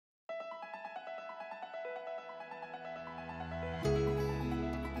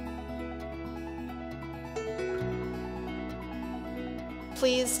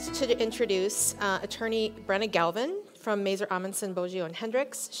Pleased to introduce attorney Brenna Galvin from Amundson, Boggio, and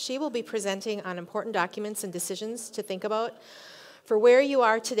Hendricks. She will be presenting on important documents and decisions to think about for where you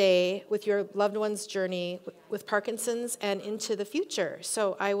are today with your loved one's journey with Parkinson's and into the future.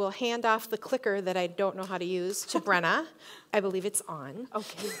 So I will hand off the clicker that I don't know how to use to Brenna. I believe it's on.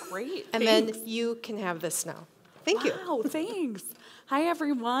 Okay, great. And thanks. then you can have this now. Thank you. Wow, thanks. Hi,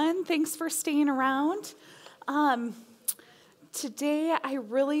 everyone. Thanks for staying around. Today, I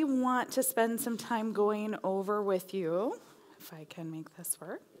really want to spend some time going over with you, if I can make this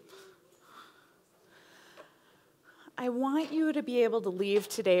work. I want you to be able to leave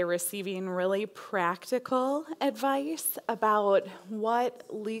today receiving really practical advice about what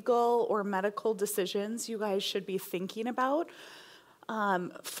legal or medical decisions you guys should be thinking about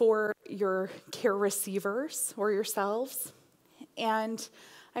for your care receivers or yourselves. And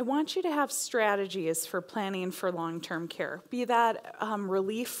I want you to have strategies for planning for long-term care, be that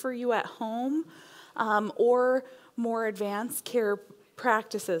relief for you at home or more advanced care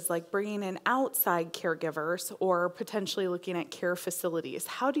practices like bringing in outside caregivers or potentially looking at care facilities.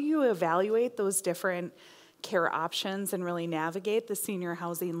 How do you evaluate those different care options and really navigate the senior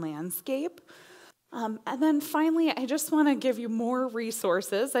housing landscape? And then finally, I just want to give you more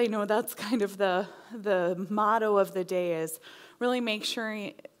resources. I know that's kind of the motto of the day is really make sure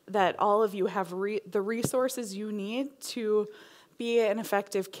that all of you have the resources you need to be an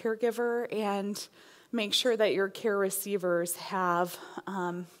effective caregiver and make sure that your care receivers have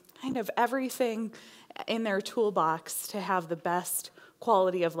kind of everything in their toolbox to have the best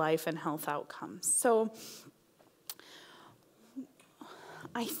quality of life and health outcomes. So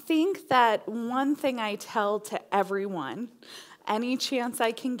I think that one thing I tell to everyone, any chance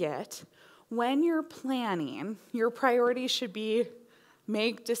I can get, when you're planning, your priority should be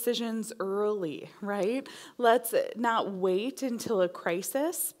make decisions early, right? Let's not wait until a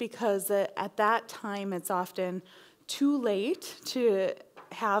crisis because at that time it's often too late to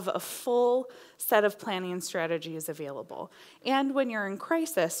have a full set of planning strategies available. And when you're in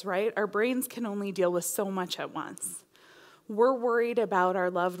crisis, right, our brains can only deal with so much at once. We're worried about our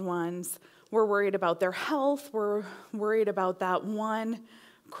loved ones. We're worried about their health. We're worried about that one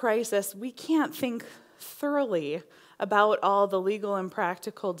crisis. We can't think thoroughly about all the legal and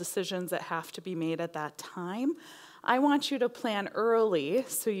practical decisions that have to be made at that time. I want you to plan early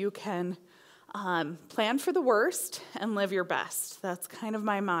so you can plan for the worst and live your best. That's kind of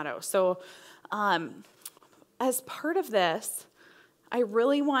my motto. So as part of this, I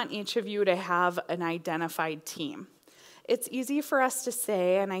really want each of you to have an identified team. It's easy for us to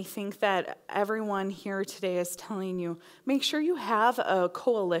say, and I think that everyone here today is telling you, make sure you have a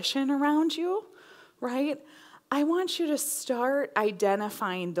coalition around you, right? I want you to start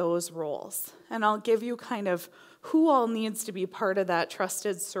identifying those roles, and I'll give you kind of who all needs to be part of that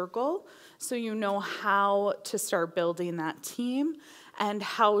trusted circle so you know how to start building that team and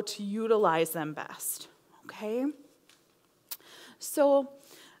how to utilize them best, okay? So,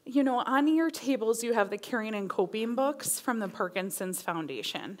 you know, on your tables you have the Caring and Coping books from the Parkinson's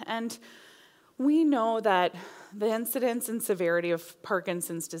Foundation, and we know that the incidence and severity of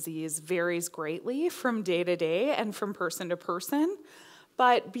Parkinson's disease varies greatly from day to day and from person to person,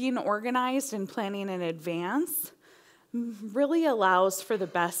 but being organized and planning in advance really allows for the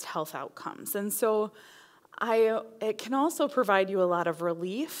best health outcomes. And so it can also provide you a lot of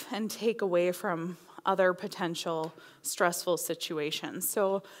relief and take away from other potential stressful situations.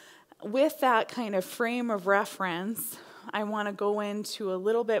 So with that kind of frame of reference, I want to go into a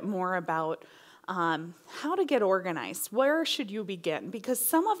little bit more about how to get organized. Where should you begin? Because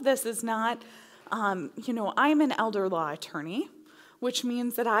some of this is not, you know, I'm an elder law attorney, which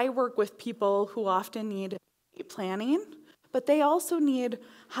means that I work with people who often need planning, but they also need,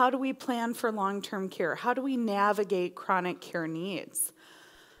 how do we plan for long-term care? How do we navigate chronic care needs?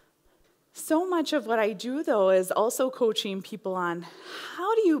 So much of what I do, though, is also coaching people on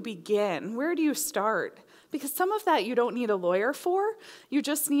how do you begin? Where do you start? Because some of that you don't need a lawyer for. You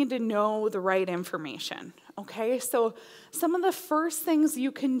just need to know the right information, okay? So some of the first things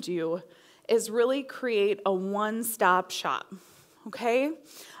you can do is really create a one-stop shop, okay?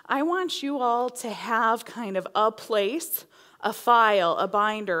 I want you all to have kind of a place, a file, a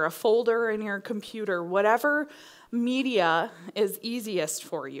binder, a folder in your computer, whatever media is easiest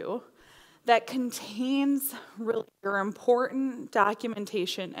for you, that contains really your important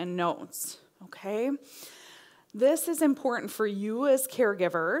documentation and notes, okay? This is important for you as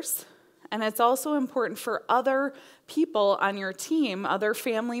caregivers, and it's also important for other people on your team, other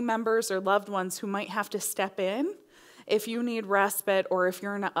family members or loved ones who might have to step in if you need respite or if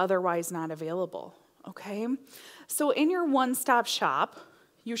you're otherwise not available, okay? So in your one-stop shop,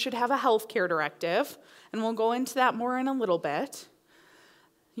 you should have a Health Care Directive, and we'll go into that more in a little bit.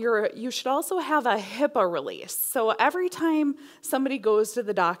 You should also have a HIPAA release. So every time somebody goes to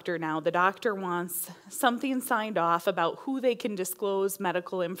the doctor now, the doctor wants something signed off about who they can disclose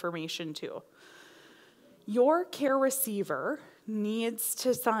medical information to. Your care receiver needs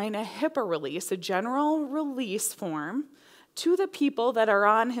to sign a HIPAA release, a general release form, to the people that are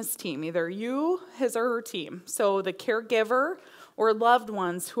on his team, either you, his or her team. So the caregiver or loved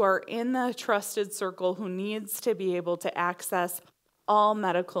ones who are in the trusted circle who needs to be able to access all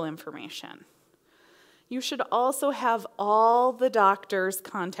medical information. You should also have all the doctors'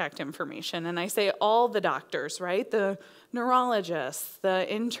 contact information, and I say all the doctors, right? The neurologist, the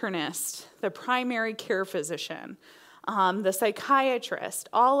internist, the primary care physician, the psychiatrist,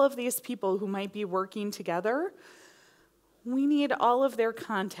 all of these people who might be working together. We need all of their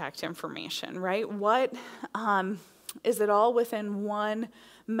contact information, right? Is it all within one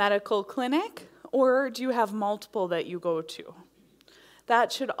medical clinic, or do you have multiple that you go to?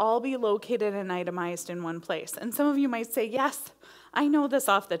 That should all be located and itemized in one place. And some of you might say, yes, I know this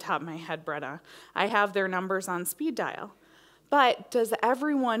off the top of my head, Brenna. I have their numbers on speed dial. But does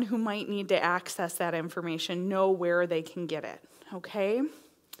everyone who might need to access that information know where they can get it, okay?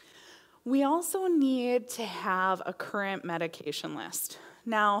 We also need to have a current medication list.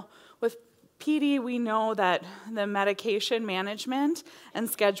 Now, with PD, we know that the medication management and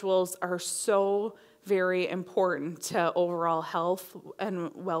schedules are so very important to overall health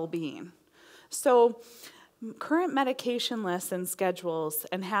and well-being. So current medication lists and schedules,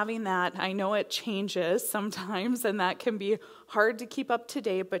 and having that, I know it changes sometimes, and that can be hard to keep up to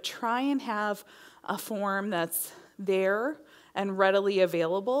date, but try and have a form that's there and readily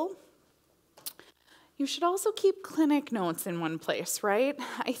available. You should also keep clinic notes in one place, right?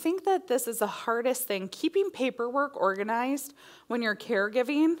 I think that this is the hardest thing. Keeping paperwork organized when you're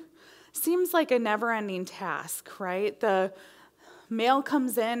caregiving seems like a never-ending task, right? The mail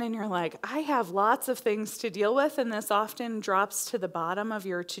comes in and you're like, I have lots of things to deal with, and this often drops to the bottom of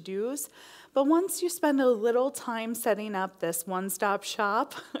your to-dos. But once you spend a little time setting up this one-stop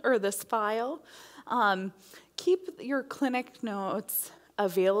shop or this file, keep your clinic notes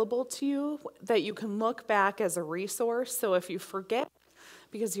available to you that you can look back as a resource. So if you forget,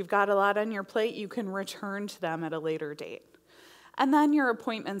 because you've got a lot on your plate, you can return to them at a later date. And then your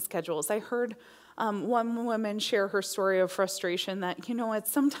appointment schedules. I heard one woman share her story of frustration that,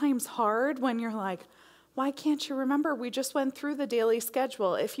 it's sometimes hard when you're like, why can't you remember? We just went through the daily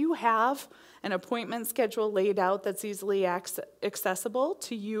schedule. If you have an appointment schedule laid out that's easily accessible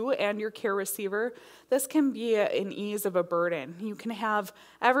to you and your care receiver, this can be an ease of a burden. You can have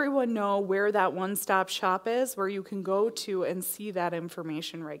everyone know where that one-stop shop is, where you can go to and see that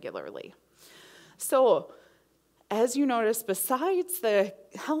information regularly. So, as you notice, besides the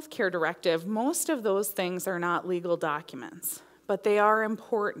Health Care Directive, most of those things are not legal documents, but they are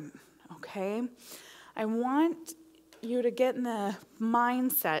important, okay? I want you to get in the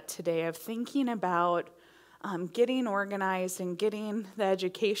mindset today of thinking about getting organized and getting the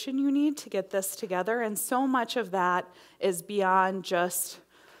education you need to get this together, and so much of that is beyond just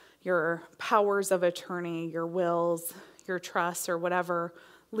your powers of attorney, your wills, your trusts, or whatever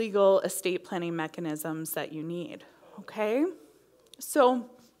legal estate planning mechanisms that you need, okay? So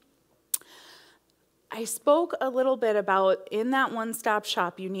I spoke a little bit about in that one-stop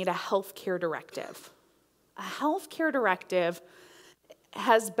shop, you need a Health Care Directive. A Health Care Directive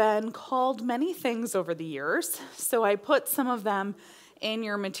has been called many things over the years, so I put some of them in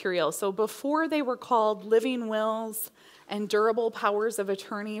your material. So before they were called living wills and durable powers of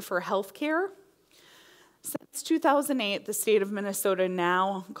attorney for healthcare, since 2008, the state of Minnesota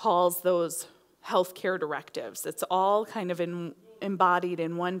now calls those Health Care Directives. It's all kind of embodied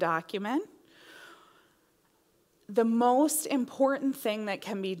in one document. The most important thing that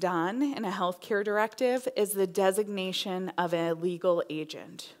can be done in a Health Care Directive is the designation of a legal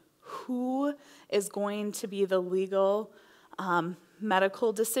agent. Who is going to be the legal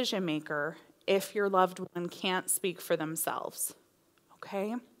medical decision maker if your loved one can't speak for themselves,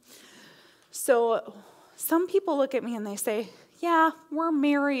 okay? So some people look at me and they say, yeah, we're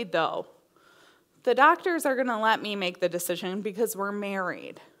married though. The doctors are gonna let me make the decision because we're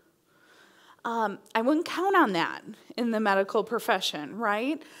married. I wouldn't count on that in the medical profession,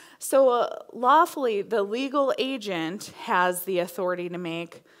 right? So lawfully, the legal agent has the authority to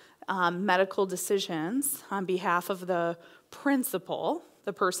make medical decisions on behalf of the principal,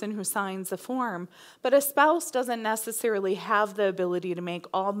 the person who signs the form, but a spouse doesn't necessarily have the ability to make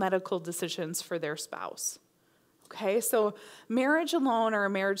all medical decisions for their spouse, Okay, so marriage alone or a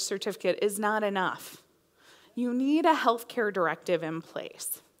marriage certificate is not enough. You need a health care directive in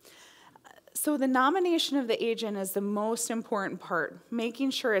place. So the nomination of the agent is the most important part,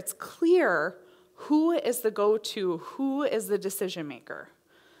 making sure it's clear who is the go-to, who is the decision maker.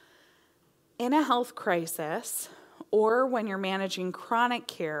 In a health crisis, or when you're managing chronic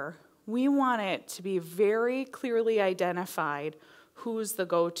care, we want it to be very clearly identified who's the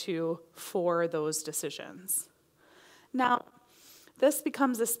go-to for those decisions. Now, this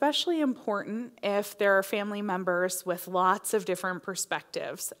becomes especially important if there are family members with lots of different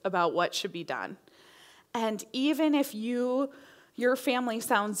perspectives about what should be done. And even if your family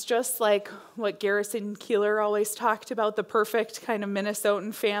sounds just like what Garrison Keillor always talked about, the perfect kind of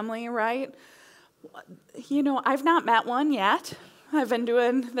Minnesotan family, right? You know, I've not met one yet. I've been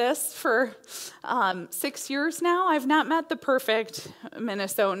doing this for 6 years now. I've not met the perfect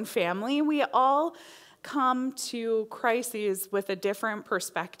Minnesotan family. We all come to crises with a different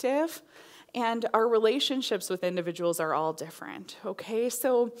perspective, and our relationships with individuals are all different, okay?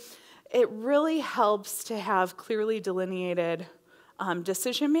 So it really helps to have clearly delineated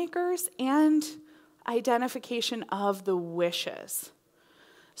decision makers and identification of the wishes.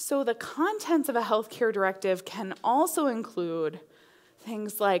 So the contents of a health care directive can also include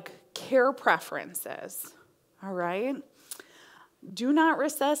things like care preferences, all right? Do not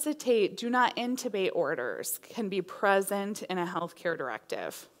resuscitate, do not intubate orders can be present in a health care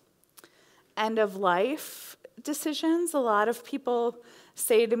directive. End of life decisions, a lot of people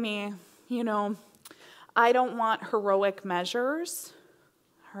say to me, you know, I don't want heroic measures,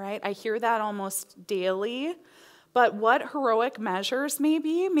 all right? I hear that almost daily, but what heroic measures may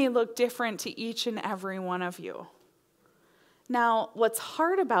be may look different to each and every one of you. Now, what's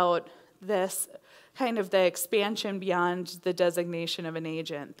hard about this kind of the expansion beyond the designation of an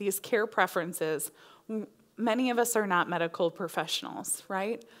agent, these care preferences, many of us are not medical professionals,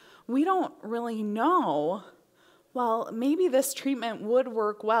 right? We don't really know, well, maybe this treatment would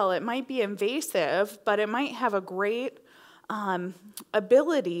work well. It might be invasive, but it might have a great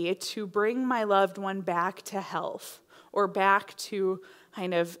ability to bring my loved one back to health or back to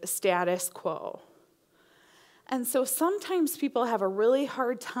kind of status quo. And so sometimes people have a really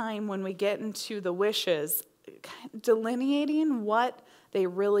hard time when we get into the wishes, delineating what they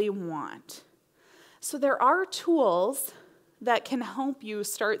really want. So there are tools that can help you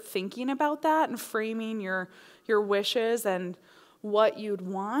start thinking about that and framing your wishes and what you'd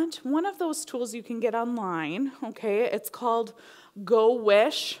want. One of those tools you can get online, okay? It's called Go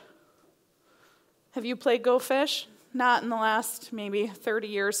Wish. Have you played Go Fish? Not in the last maybe 30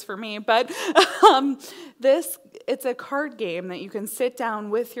 years for me, but it's a card game that you can sit down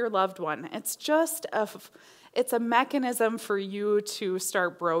with your loved one. It's a mechanism for you to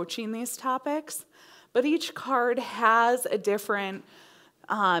start broaching these topics, but each card has a different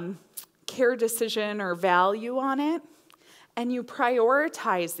care decision or value on it, and you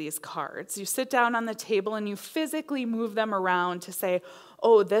prioritize these cards. You sit down on the table and you physically move them around to say,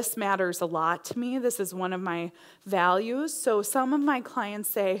 oh, this matters a lot to me. This is one of my values. So some of my clients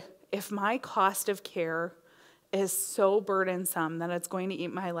say, if my cost of care is so burdensome that it's going to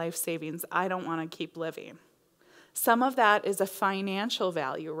eat my life savings, I don't want to keep living. Some of that is a financial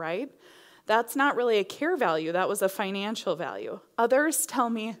value, right? That's not really a care value. That was a financial value. Others tell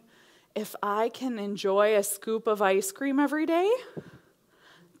me, if I can enjoy a scoop of ice cream every day,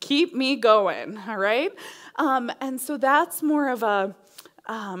 keep me going, all right? And so that's more of a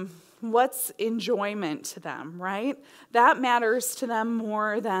what's enjoyment to them, right? That matters to them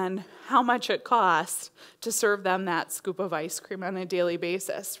more than how much it costs to serve them that scoop of ice cream on a daily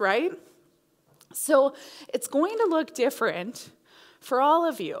basis, right? So it's going to look different for all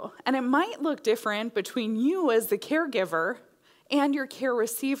of you, and it might look different between you as the caregiver and your care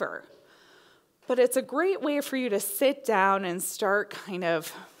receiver. But it's a great way for you to sit down and start kind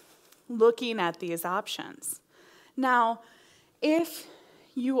of looking at these options. Now, if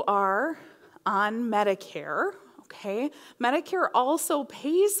you are on Medicare, okay, Medicare also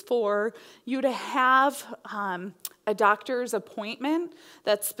pays for you to have a doctor's appointment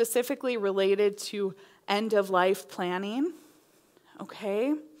that's specifically related to end-of-life planning,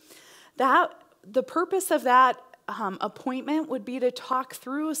 okay? The purpose of that appointment would be to talk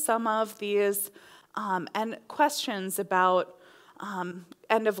through some of these and questions about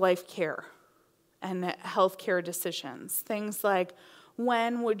end-of-life care and health care decisions. Things like,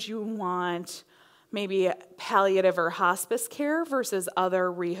 when would you want maybe palliative or hospice care versus other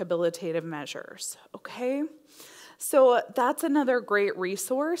rehabilitative measures, okay? So that's another great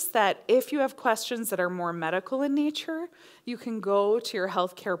resource that if you have questions that are more medical in nature, you can go to your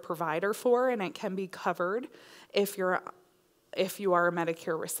healthcare provider for, and it can be covered if you are a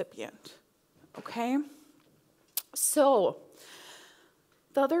Medicare recipient. Okay? So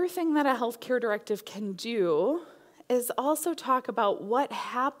the other thing that a healthcare directive can do is also talk about what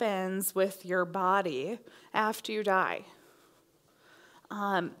happens with your body after you die.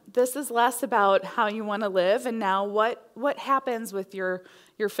 This is less about how you want to live, and now what happens with your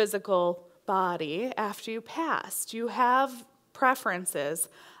physical body after you pass. Do you have preferences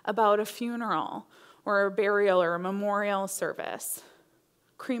about a funeral or a burial or a memorial service,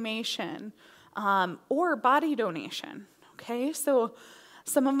 cremation, or body donation? Okay, so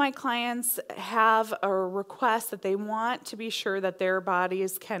some of my clients have a request that they want to be sure that their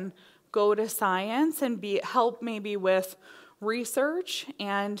bodies can go to science and help maybe with research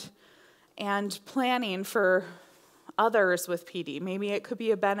and planning for others with PD. Maybe it could be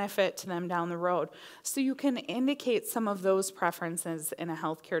a benefit to them down the road. So you can indicate some of those preferences in a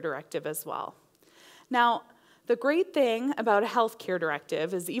healthcare directive as well. Now, the great thing about a healthcare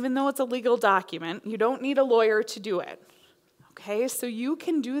directive is even though it's a legal document, you don't need a lawyer to do it. Okay, so you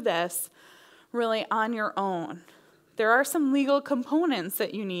can do this really on your own. There are some legal components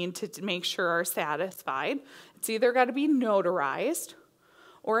that you need to make sure are satisfied. It's either got to be notarized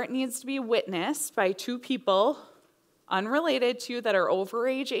or it needs to be witnessed by two people unrelated to you that are over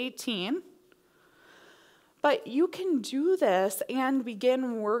age 18. But you can do this and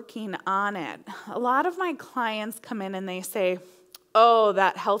begin working on it. A lot of my clients come in and they say, oh,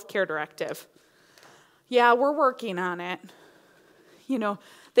 that healthcare directive. Yeah, we're working on it. You know,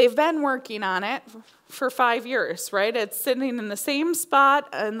 they've been working on it for 5 years, right? It's sitting in the same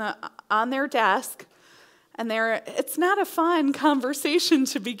spot on their desk, and it's not a fun conversation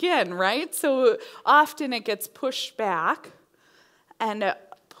to begin, right? So often it gets pushed back and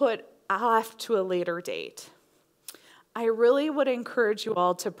put off to a later date. I really would encourage you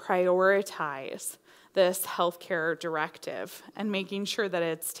all to prioritize this healthcare directive and making sure that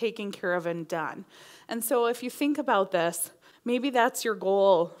it's taken care of and done. And so if you think about this, maybe that's your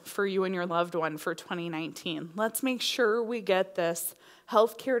goal for you and your loved one for 2019. Let's make sure we get this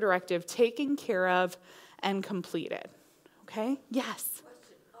healthcare directive taken care of and completed. Okay? Yes?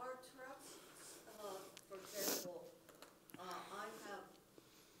 Question. Our trusts, for example,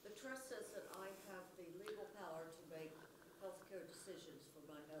 the trust says that I have the legal power to make healthcare decisions for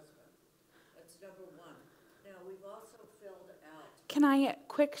my husband. That's number one. Now, we've also filled out. Can I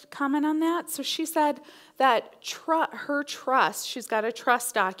quick comment on that? So she said that her trust, she's got a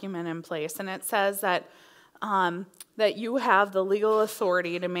trust document in place, and it says that that you have the legal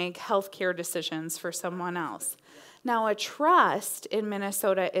authority to make healthcare decisions for someone else. Now, a trust in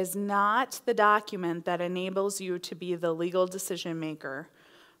Minnesota is not the document that enables you to be the legal decision maker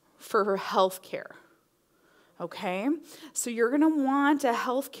for healthcare. Okay? So you're going to want a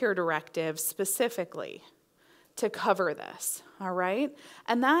healthcare directive specifically to cover this, all right?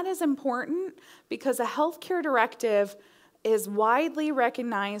 And that is important because a healthcare directive is widely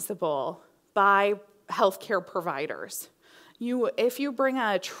recognizable by healthcare providers. If you bring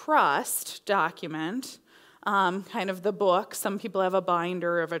a trust document, kind of the book, some people have a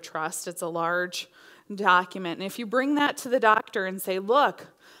binder of a trust, it's a large document, and if you bring that to the doctor and say, look,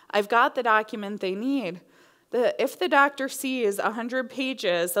 I've got the document they need, if the doctor sees 100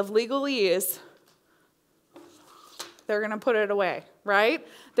 pages of legalese, they're going to put it away, right?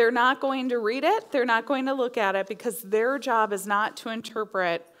 They're not going to read it. They're not going to look at it because their job is not to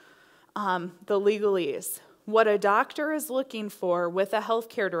interpret the legalese. What a doctor is looking for with a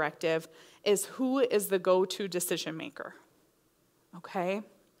healthcare directive is who is the go-to decision maker, okay?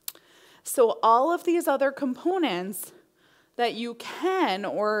 So all of these other components that you can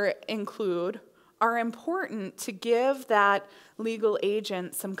or include are important to give that legal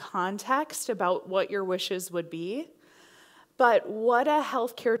agent some context about what your wishes would be. But what a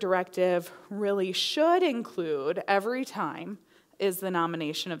healthcare directive really should include every time is the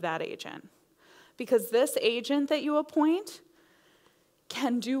nomination of that agent. Because this agent that you appoint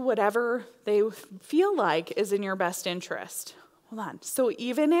can do whatever they feel like is in your best interest. Hold on. So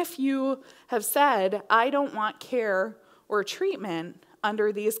even if you have said, I don't want care or treatment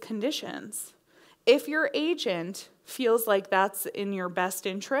under these conditions, if your agent feels like that's in your best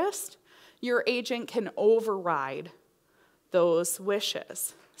interest, your agent can override those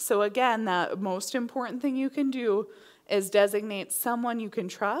wishes. So again, the most important thing you can do is designate someone you can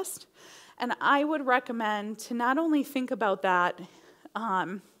trust. And I would recommend to not only think about that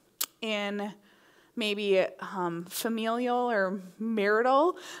in maybe familial or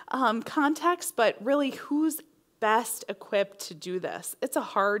marital context, but really who's best equipped to do this. It's a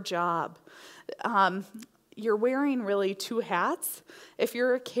hard job. You're wearing really two hats. If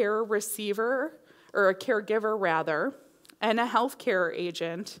you're a care receiver, or a caregiver rather, and a healthcare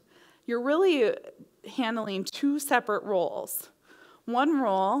agent, you're really handling two separate roles. One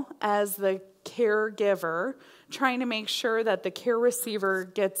role as the caregiver, trying to make sure that the care receiver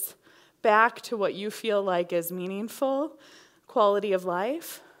gets back to what you feel like is meaningful, quality of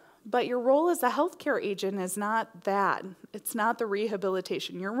life. But your role as a healthcare agent is not that. It's not the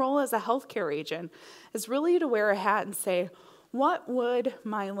rehabilitation. Your role as a healthcare agent is really to wear a hat and say, what would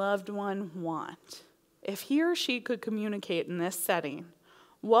my loved one want? If he or she could communicate in this setting,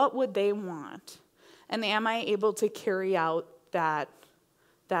 what would they want? And am I able to carry out that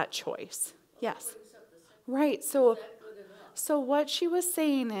choice? Yes. Right. So what she was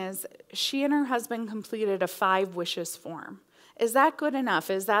saying is she and her husband completed a 5 wishes form. Is that good enough?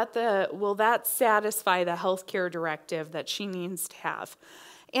 Will that satisfy the Health Care Directive that she needs to have?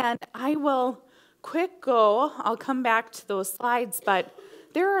 And I will I'll come back to those slides, but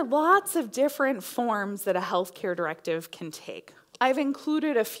there are lots of different forms that a Health Care Directive can take. I've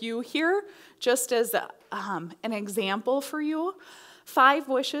included a few here just as an example for you. 5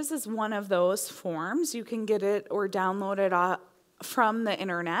 wishes is one of those forms. You can get it or download it from the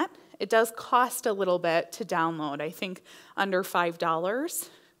internet. It does cost a little bit to download, I think under $5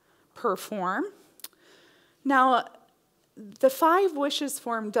 per form. Now, the 5 wishes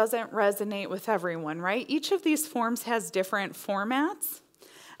form doesn't resonate with everyone, right? Each of these forms has different formats,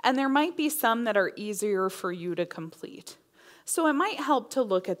 and there might be some that are easier for you to complete. So it might help to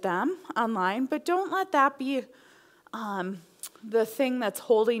look at them online, but don't let that be the thing that's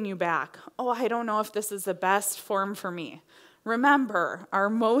holding you back. Oh, I don't know if this is the best form for me. Remember, our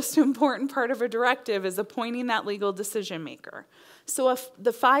most important part of a directive is appointing that legal decision maker. So if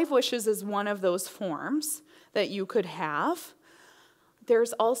the 5 wishes is one of those forms that you could have,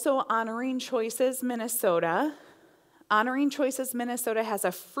 there's also Honoring Choices Minnesota. Honoring Choices Minnesota has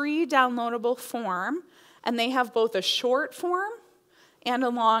a free downloadable form, and they have both a short form and a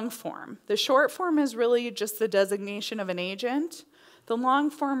long form. The short form is really just the designation of an agent. The long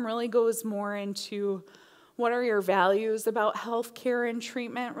form really goes more into what are your values about healthcare and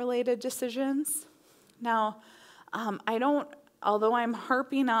treatment-related decisions? Now, although I'm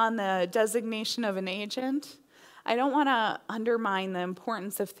harping on the designation of an agent, I don't want to undermine the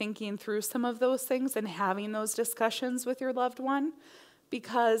importance of thinking through some of those things and having those discussions with your loved one,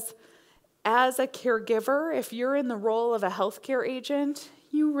 because as a caregiver, if you're in the role of a healthcare agent,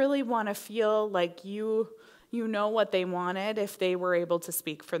 you really want to feel like you know what they wanted if they were able to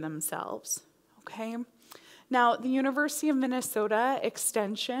speak for themselves, okay? Now, the University of Minnesota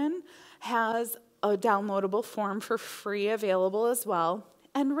Extension has a downloadable form for free available as well,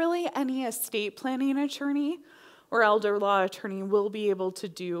 and really any estate planning attorney or elder law attorney will be able to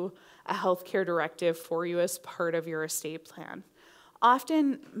do a healthcare directive for you as part of your estate plan.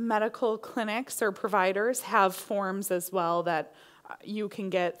 Often medical clinics or providers have forms as well that you can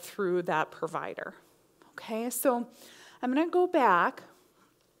get through that provider. Okay, so I'm going to go back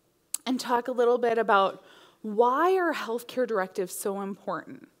and talk a little bit about why are healthcare directives so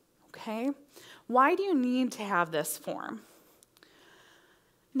important, okay? Why do you need to have this form?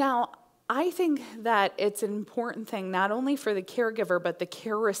 Now, I think that it's an important thing not only for the caregiver, but the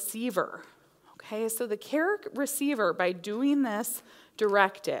care receiver, okay? So the care receiver, by doing this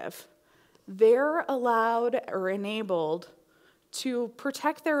directive, they're allowed or enabled to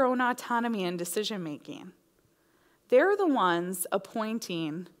protect their own autonomy and decision-making. They're the ones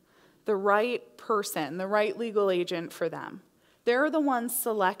appointing the right person, the right legal agent for them. They're the ones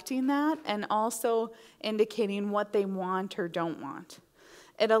selecting that and also indicating what they want or don't want.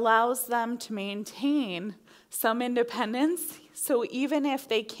 It allows them to maintain some independence, so even if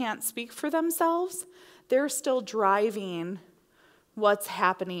they can't speak for themselves, they're still driving what's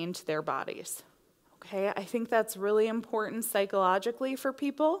happening to their bodies. Okay, I think that's really important psychologically for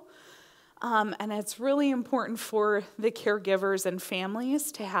people. And it's really important for the caregivers and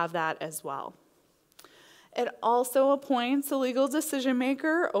families to have that as well. It also appoints a legal decision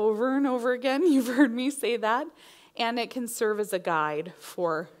maker over and over again. You've heard me say that. And it can serve as a guide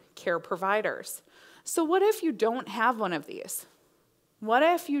for care providers. So what if you don't have one of these? What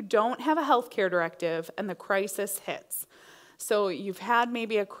if you don't have a healthcare directive and the crisis hits? So you've had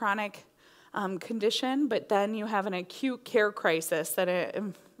maybe a chronic condition, but then you have an acute care crisis that it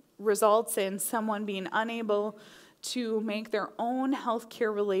results in someone being unable to make their own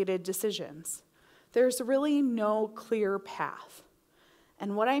healthcare-related decisions. There's really no clear path.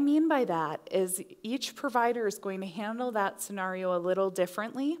 And what I mean by that is each provider is going to handle that scenario a little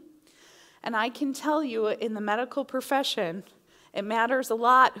differently. And I can tell you in the medical profession, it matters a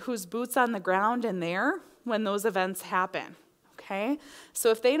lot who's boots on the ground in there when those events happen, okay? So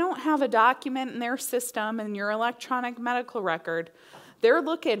if they don't have a document in their system in your electronic medical record, they're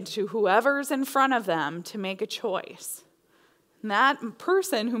looking to whoever's in front of them to make a choice. And that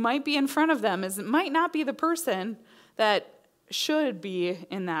person who might be in front of them might not be the person that should be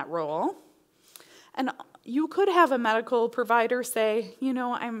in that role. And you could have a medical provider say, you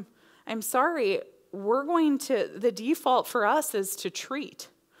know, I'm sorry, the default for us is to treat.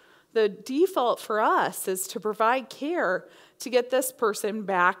 The default for us is to provide care to get this person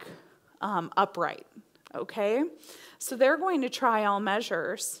back upright, okay? So they're going to try all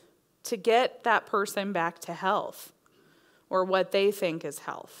measures to get that person back to health, or what they think is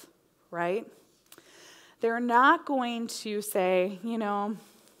health, right? They're not going to say, you know,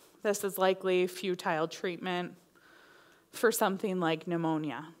 this is likely futile treatment for something like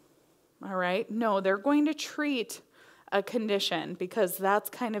pneumonia, all right? No, they're going to treat a condition because that's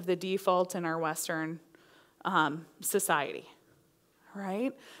kind of the default in our Western society,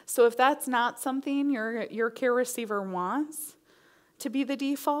 right? So if that's not something your care receiver wants to be the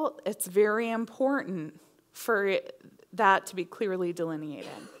default, it's very important for that to be clearly delineated.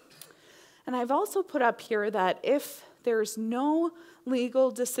 And I've also put up here that if there's no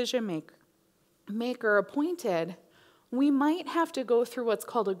legal decision maker appointed, we might have to go through what's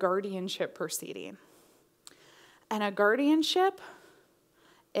called a guardianship proceeding. And a guardianship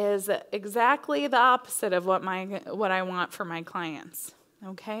is exactly the opposite of what I want for my clients,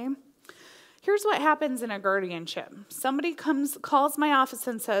 okay? Here's what happens in a guardianship. Somebody calls my office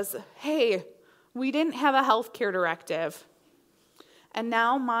and says, hey, we didn't have a health care directive, and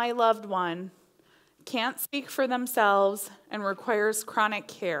now my loved one can't speak for themselves and requires chronic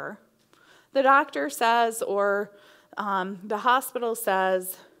care. The doctor says, or the hospital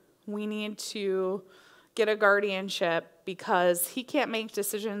says, we need to get a guardianship because he can't make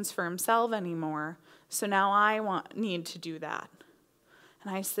decisions for himself anymore, so now I need to do that.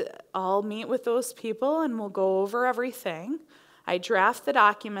 And I'll meet with those people and we'll go over everything. I draft the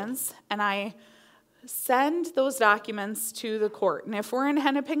documents and I send those documents to the court. And if we're in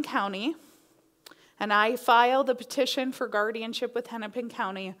Hennepin County and I file the petition for guardianship with Hennepin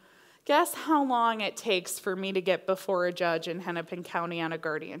County, guess how long it takes for me to get before a judge in Hennepin County on a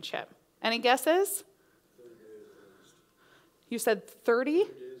guardianship? Any guesses? 30 days at least. You said 30? 3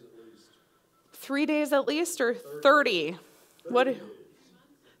 days at least. 3 days at least, or 30? What? Days.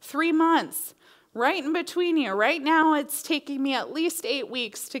 3 months. Right in between you. Right now, it's taking me at least 8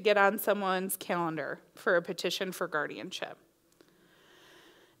 weeks to get on someone's calendar for a petition for guardianship.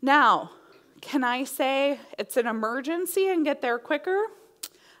 Now, can I say it's an emergency and get there quicker?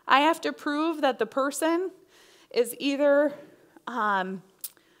 I have to prove that the person is either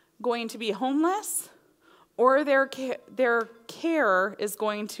going to be homeless or their care is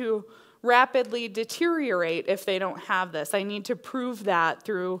going to rapidly deteriorate if they don't have this. I need to prove that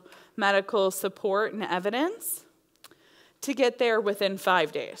through medical support and evidence to get there within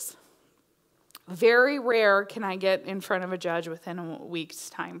 5 days. Very rare can I get in front of a judge within a week's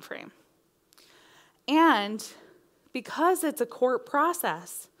time frame. And because it's a court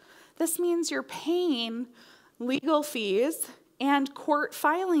process, this means you're paying legal fees and court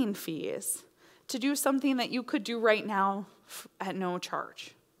filing fees to do something that you could do right now at no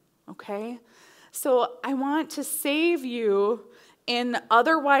charge, okay? So I want to save you in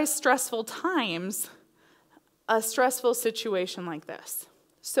otherwise stressful times a stressful situation like this.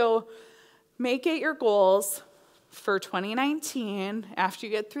 So make it your goals for 2019, after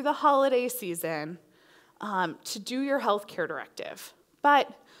you get through the holiday season, to do your health care directive.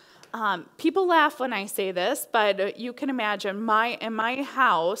 But people laugh when I say this, but you can imagine in my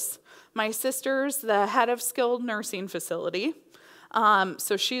house, my sister's the head of skilled nursing facility.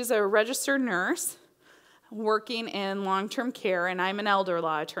 So she's a registered nurse working in long-term care, and I'm an elder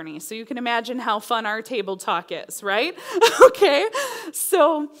law attorney. So you can imagine how fun our table talk is, right? Okay.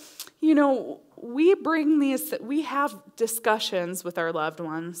 So, we have discussions with our loved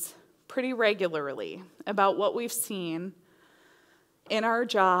ones pretty regularly about what we've seen in our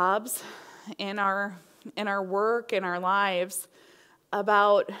jobs, in our work, in our lives,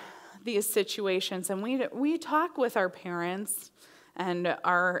 about these situations. And we talk with our parents and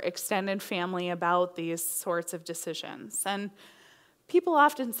our extended family about these sorts of decisions. And people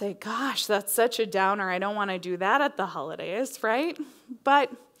often say, gosh, that's such a downer. I don't want to do that at the holidays, right? But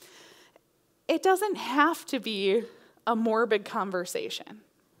it doesn't have to be a morbid conversation,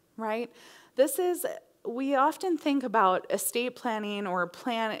 right? We often think about estate planning or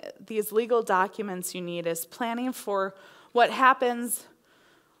these legal documents you need as planning for what happens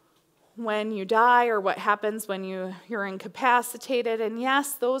when you die or what happens when you're incapacitated. And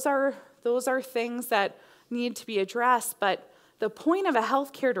yes, those are things that need to be addressed, but the point of a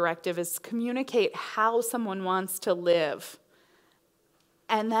health care directive is to communicate how someone wants to live.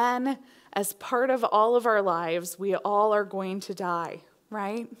 And then, as part of all of our lives, we all are going to die,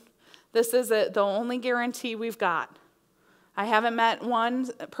 right? This is the only guarantee we've got. I haven't met one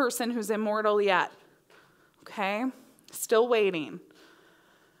person who's immortal yet, okay? Still waiting.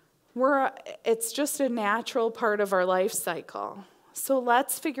 It's just a natural part of our life cycle. So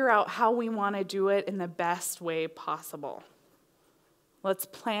let's figure out how we want to do it in the best way possible. Let's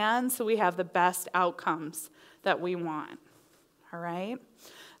plan so we have the best outcomes that we want, all right?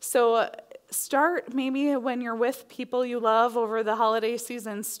 So start maybe when you're with people you love over the holiday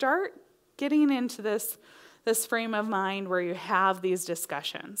season, start getting into this frame of mind where you have these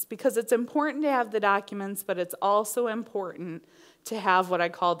discussions, because it's important to have the documents, but it's also important to have what I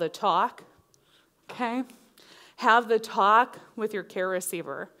call the talk, okay? Have the talk with your care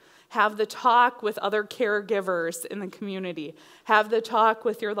receiver. Have the talk with other caregivers in the community. Have the talk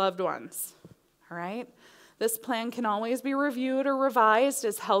with your loved ones, all right? This plan can always be reviewed or revised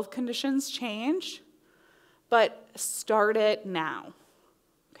as health conditions change, but start it now,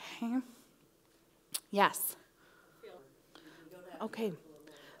 okay? Yes? Okay,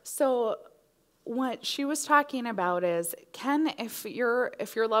 so what she was talking about is, if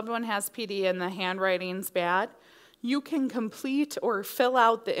your loved one has PD and the handwriting's bad, you can complete or fill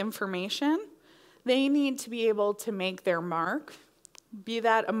out the information. They need to be able to make their mark, be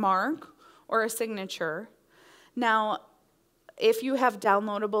that a mark or a signature. Now, if you have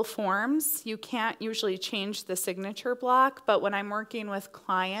downloadable forms, you can't usually change the signature block, but when I'm working with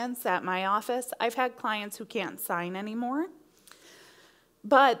clients at my office, I've had clients who can't sign anymore,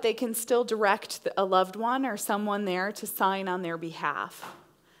 but they can still direct a loved one or someone there to sign on their behalf.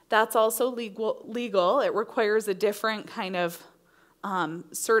 That's also legal. It requires a different kind of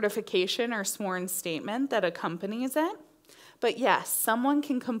certification or sworn statement that accompanies it. But yes, someone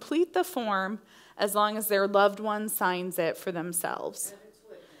can complete the form as long as their loved one signs it for themselves.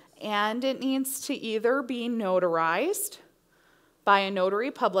 And it needs to either be notarized by a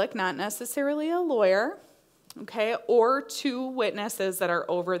notary public, not necessarily a lawyer, okay, or 2 witnesses that are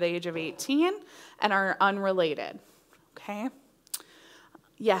over the age of 18 and are unrelated, okay?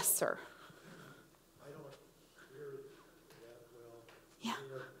 Yes, sir. I don't hear that well. Yeah.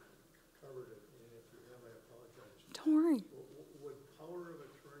 You have covered it, and if you have, I apologize. Don't worry. Would power of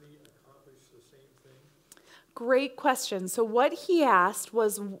attorney accomplish the same thing? Great question. So what he asked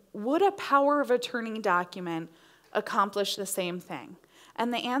was, would a power of attorney document accomplish the same thing?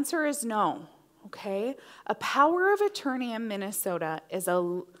 And the answer is no, okay? A power of attorney in Minnesota is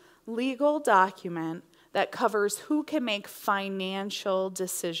a legal document that covers who can make financial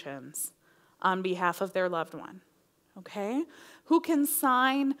decisions on behalf of their loved one, okay? Who can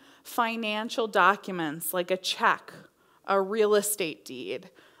sign financial documents like a check, a real estate deed,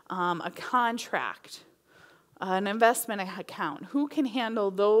 a contract, an investment account. Who can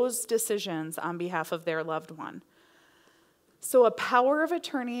handle those decisions on behalf of their loved one? So a power of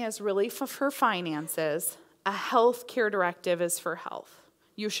attorney is really for finances. A health care directive is for health.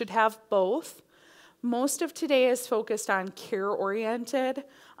 You should have both. Most of today is focused on care-oriented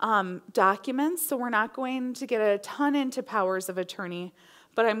documents, so we're not going to get a ton into powers of attorney,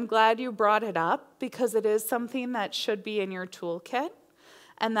 but I'm glad you brought it up because it is something that should be in your toolkit,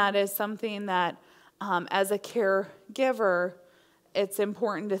 and that is something that, as a caregiver, it's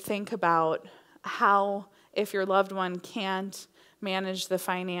important to think about how, if your loved one can't manage the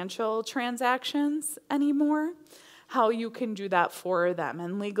financial transactions anymore, how you can do that for them.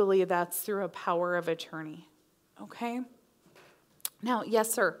 And legally, that's through a power of attorney. Okay? Now,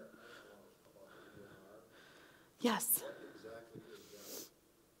 yes, sir. Yes.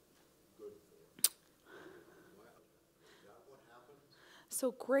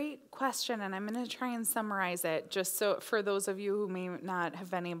 So great question, and I'm going to try and summarize it just so for those of you who may not have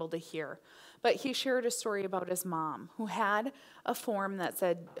been able to hear. But he shared a story about his mom who had a form that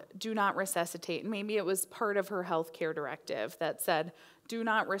said, do not resuscitate. Maybe it was part of her health care directive that said, do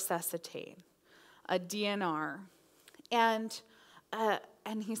not resuscitate, a DNR. And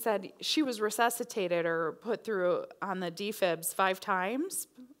he said she was resuscitated or put through on the defibs 5 times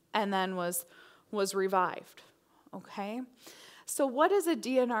and then was revived, okay? So what is a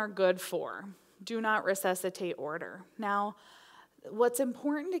DNR good for? Do not resuscitate order. Now, what's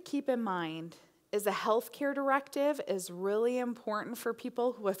important to keep in mind is a health care directive is really important for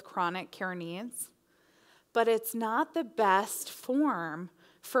people with chronic care needs, but it's not the best form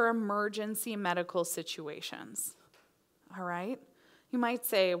for emergency medical situations, all right? You might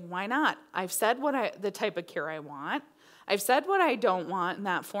say, why not? I've said the type of care I want. I've said what I don't want in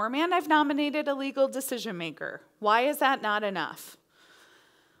that form, and I've nominated a legal decision maker. Why is that not enough?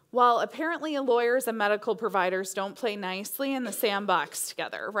 Well, apparently lawyers and medical providers don't play nicely in the sandbox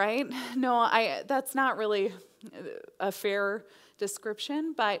together, right? No, that's not really a fair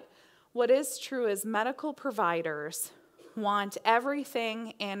description, but what is true is medical providers want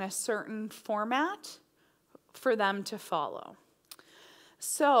everything in a certain format for them to follow.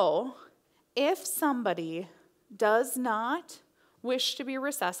 So, if somebody does not wish to be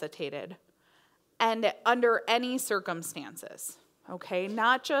resuscitated, and under any circumstances, okay,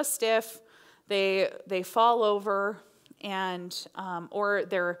 not just if they fall over and or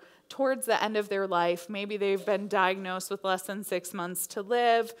they're towards the end of their life, maybe they've been diagnosed with less than 6 months to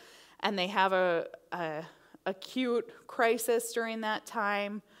live, and they have a acute crisis during that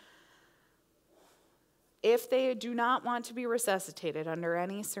time. If they do not want to be resuscitated under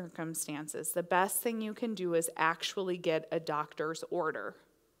any circumstances, the best thing you can do is actually get a doctor's order.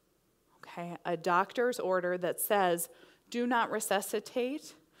 Okay, a doctor's order that says, do not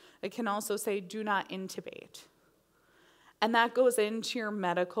resuscitate. It can also say, do not intubate. And that goes into your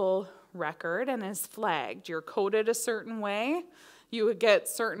medical record and is flagged. You're coded a certain way. You would get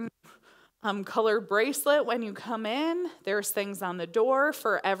certain colored bracelet when you come in. There's things on the door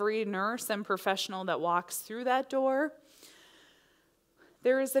for every nurse and professional that walks through that door.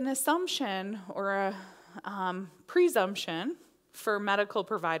 There is an assumption or a presumption for medical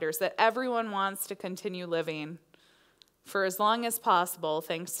providers that everyone wants to continue living for as long as possible,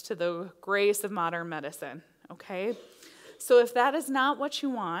 thanks to the grace of modern medicine, okay? So if that is not what you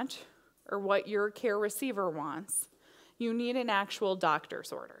want, or what your care receiver wants, you need an actual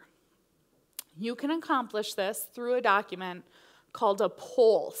doctor's order. You can accomplish this through a document called a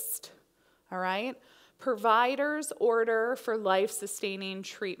POLST, all right? Provider's Order for Life-Sustaining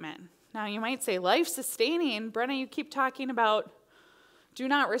Treatment. Now you might say, life-sustaining? Brenna, you keep talking about do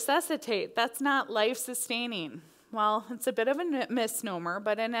not resuscitate. That's not life-sustaining. Well, it's a bit of a misnomer,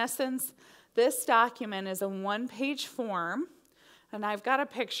 but in essence, this document is a one-page form, and I've got a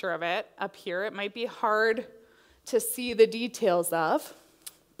picture of it up here. It might be hard to see the details of,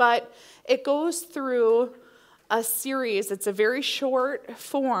 but it goes through a series. It's a very short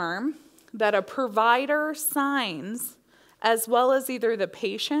form that a provider signs, as well as either the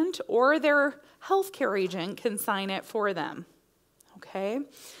patient or their healthcare agent can sign it for them, okay?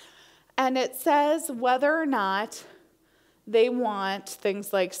 And it says whether or not they want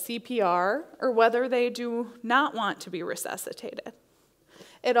things like CPR or whether they do not want to be resuscitated.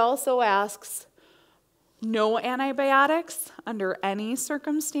 It also asks no antibiotics under any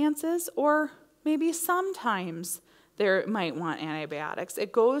circumstances, or maybe sometimes they might want antibiotics.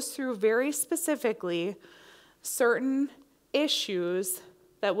 It goes through very specifically certain issues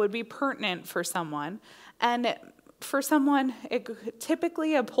that would be pertinent for someone. And for someone,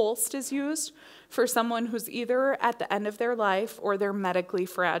 typically a POLST is used for someone who's either at the end of their life or they're medically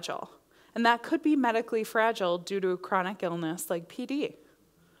fragile. And that could be medically fragile due to a chronic illness like PD.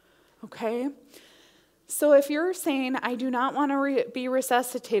 Okay? So if you're saying, I do not want to be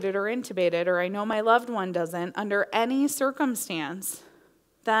resuscitated or intubated, or I know my loved one doesn't, under any circumstance,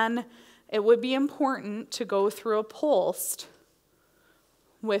 then it would be important to go through a POLST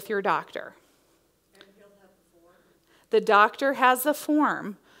with your doctor. And he'll have the form? The doctor has the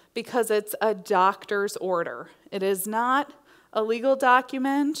form because it's a doctor's order. It is not a legal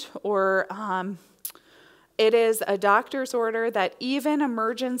document, or it is a doctor's order that even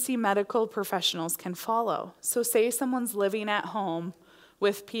emergency medical professionals can follow. So say someone's living at home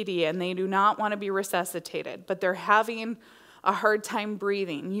with PD and they do not want to be resuscitated, but they're having a hard time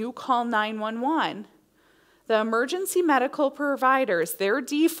breathing. You call 911. The emergency medical providers, their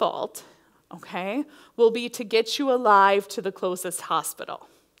default, okay, will be to get you alive to the closest hospital.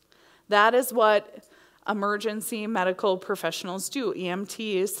 That is what emergency medical professionals do.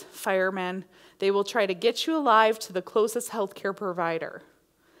 EMTs, firemen, they will try to get you alive to the closest healthcare provider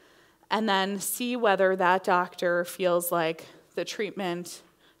and then see whether that doctor feels like the treatment,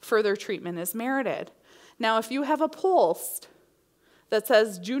 further treatment is merited. Now, if you have a POLST that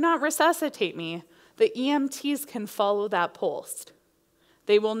says, do not resuscitate me, the EMTs can follow that POLST.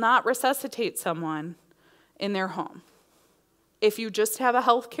 They will not resuscitate someone in their home. If you just have a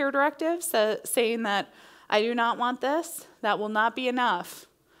Health Care Directive saying that I do not want this, that will not be enough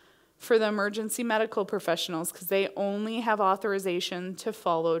for the emergency medical professionals because they only have authorization to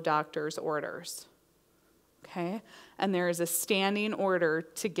follow doctor's orders. Okay? And there is a standing order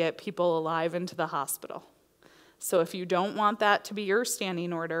to get people alive into the hospital. So if you don't want that to be your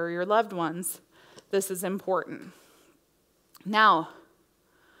standing order or your loved ones, this is important. Now,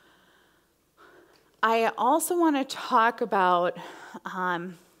 I also want to talk about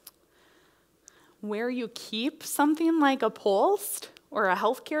where you keep something like a POLST or a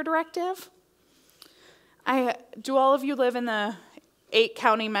healthcare directive. Do all of you live in the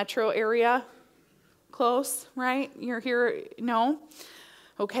 8-county metro area? Close, right? You're here, no?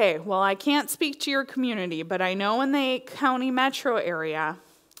 Okay, well, I can't speak to your community, but I know in the 8-county metro area,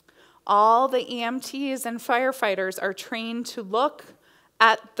 all the EMTs and firefighters are trained to look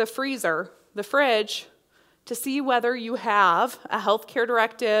at the freezer, the fridge, to see whether you have a healthcare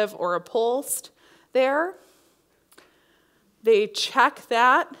directive or a POLST there. They check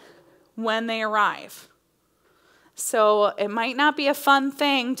that when they arrive. So it might not be a fun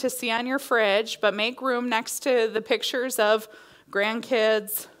thing to see on your fridge, but make room next to the pictures of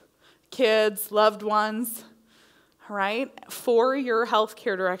grandkids, kids, loved ones, right, for your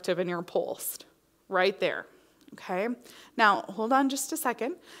healthcare directive and your POLST, right there, okay? Now, hold on just a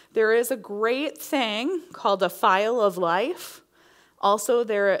second. There is a great thing called a file of life. Also,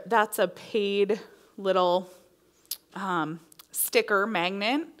 that's a paid little sticker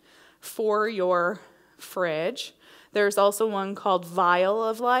magnet for your fridge. There's also one called Vial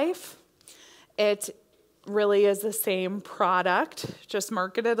of Life. It really is the same product, just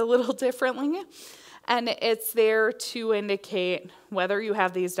marketed a little differently. And it's there to indicate whether you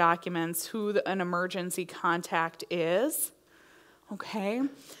have these documents, who an emergency contact is. Okay?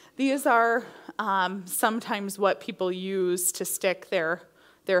 These are sometimes what people use to stick their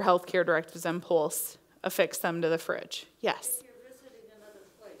healthcare directives and POLST, affix them to the fridge. Yes? If you're visiting another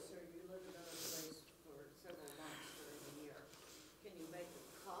place or you live in another place for several months during the year, can you make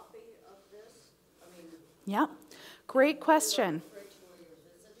a copy of this? Yeah, great question.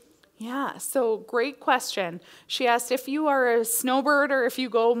 Yeah, so great question. She asked if you are a snowbird or if you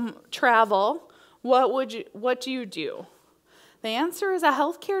go travel, what do you do? The answer is a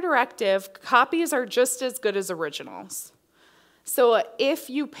healthcare directive. Copies are just as good as originals. So if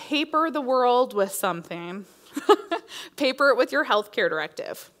you paper the world with something, paper it with your healthcare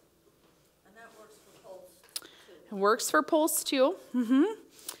directive. And that works for POLST too. It works for POLST too. Mm-hmm.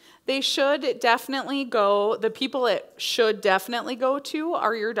 They should definitely go, the people it should definitely go to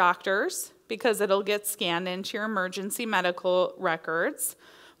are your doctors, because it'll get scanned into your emergency medical records,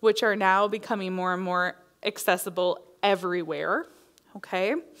 which are now becoming more and more accessible everywhere,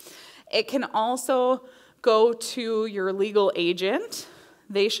 okay? It can also go to your legal agent.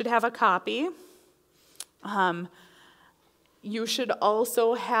 They should have a copy. You should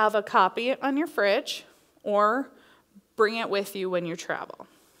also have a copy on your fridge or bring it with you when you travel.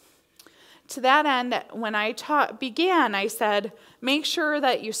 To that end, when I began, I said, make sure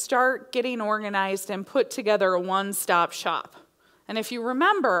that you start getting organized and put together a one-stop shop. And if you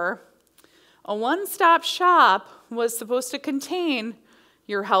remember, a one-stop shop was supposed to contain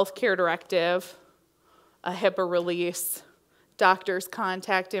your healthcare directive, a HIPAA release, doctor's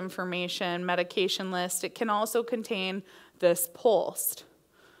contact information, medication list. It can also contain this POLST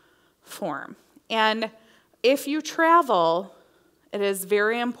form. And if you travel, it is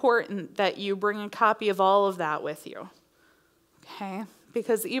very important that you bring a copy of all of that with you, okay?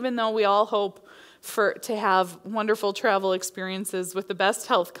 Because even though we all hope to have wonderful travel experiences with the best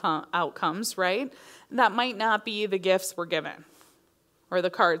health outcomes, right? That might not be the gifts we're given or the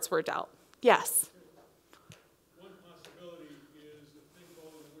cards we're dealt. Yes? One possibility is a thing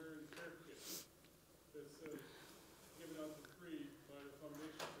called a wear and tear kit that's given out for free by the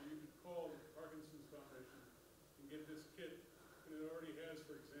foundation. So you could call the Parkinson's Foundation and get this kit, and it already has,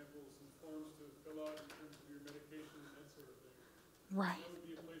 for example, some forms to fill out in terms of your medication and that sort of thing. Right. That would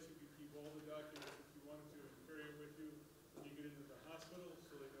be a place you could keep all the documents if you wanted to and carry it with you when you get into the hospital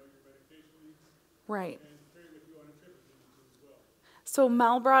so they know your medication needs. Right. And carry it with you on a trip if you need to as well. So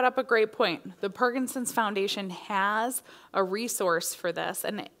Mel brought up a great point. The Parkinson's Foundation has a resource for this,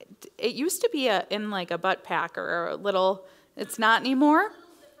 and it used to be in like a butt pack or a little, it's not anymore?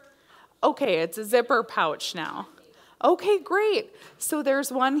 Okay, it's a zipper pouch now. Okay, great. So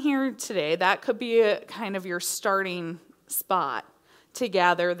there's one here today. That could be a kind of your starting spot to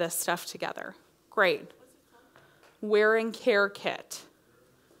gather this stuff together. Great. Wear and care kit.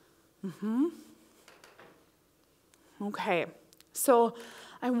 Okay. So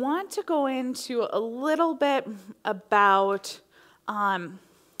I want to go into a little bit about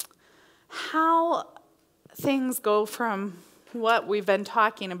how things go from what we've been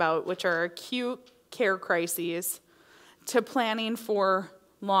talking about, which are acute care crises, to planning for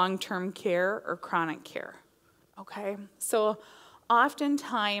long-term care or chronic care. Okay? So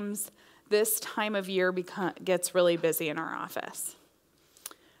oftentimes this time of year gets really busy in our office.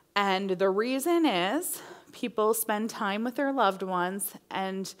 And the reason is people spend time with their loved ones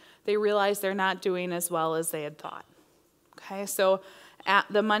and they realize they're not doing as well as they had thought. Okay, so at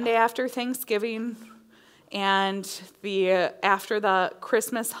the Monday after Thanksgiving and after the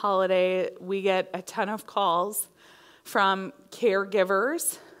Christmas holiday, we get a ton of calls from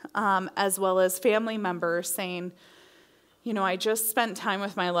caregivers as well as family members saying, I just spent time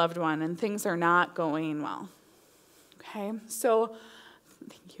with my loved one and things are not going well. Okay, so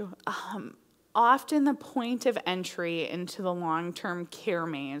thank you. Often the point of entry into the long-term care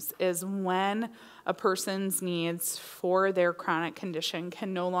maze is when a person's needs for their chronic condition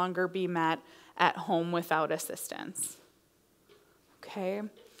can no longer be met at home without assistance. Okay,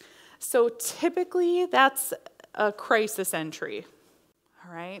 so typically that's a crisis entry.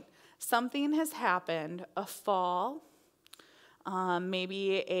 All right, something has happened, a fall,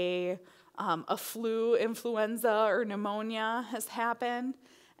 maybe a flu, influenza, or pneumonia has happened,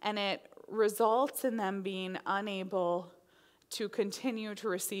 and it results in them being unable to continue to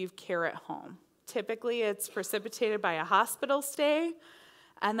receive care at home. Typically, it's precipitated by a hospital stay,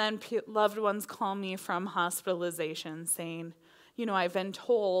 and then loved ones call me from hospitalization saying, I've been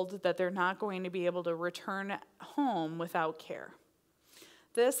told that they're not going to be able to return home without care.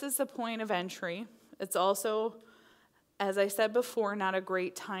 This is the point of entry. It's also, as I said before, not a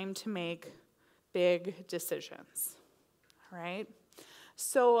great time to make big decisions. All right?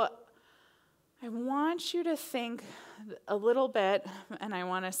 So I want you to think a little bit, and I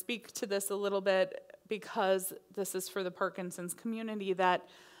want to speak to this a little bit because this is for the Parkinson's community, that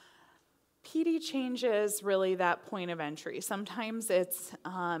PD change is really that point of entry. Sometimes it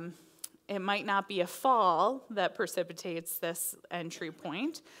might not be a fall that precipitates this entry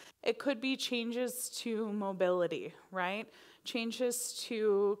point. It could be changes to mobility, right? Changes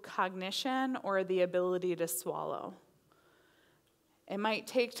to cognition or the ability to swallow. It might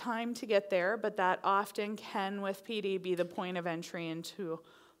take time to get there, but that often can, with PD, be the point of entry into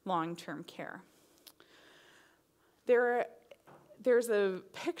long-term care. There's a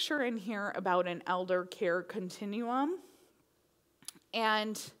picture in here about an elder care continuum,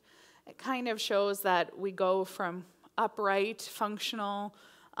 and it kind of shows that we go from upright, functional,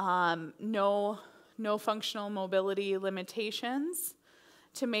 no functional mobility limitations,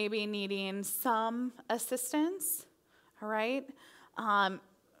 to maybe needing some assistance, all right?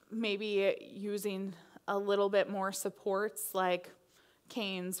 Maybe using a little bit more supports like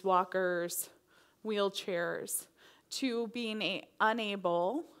canes, walkers, wheelchairs, to being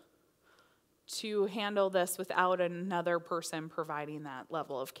unable to handle this without another person providing that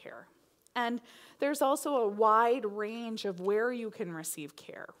level of care. And there's also a wide range of where you can receive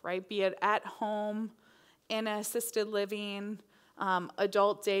care, right? Be it at home, in assisted living,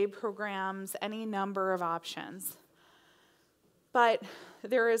 adult day programs, any number of options. But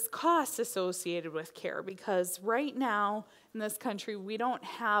there is cost associated with care because right now in this country, we don't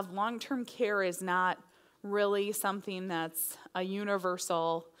have, long-term care is not really something that's a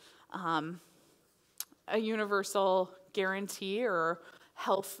universal guarantee or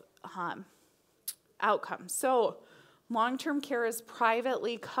health outcome. So long-term care is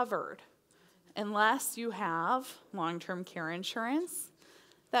privately covered unless you have long-term care insurance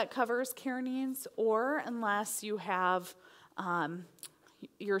that covers care needs, or unless you have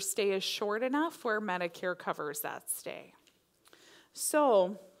your stay is short enough where Medicare covers that stay.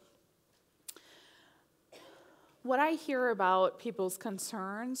 So what I hear about people's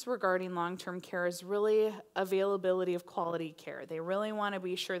concerns regarding long-term care is really availability of quality care. They really want to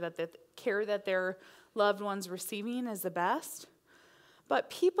be sure that the care that their loved one's receiving is the best. But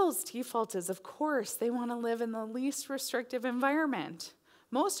people's default is, of course, they want to live in the least restrictive environment.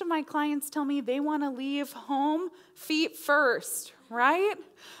 Most of my clients tell me they want to leave home feet first, right?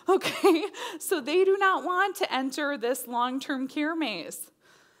 Okay, so they do not want to enter this long-term care maze.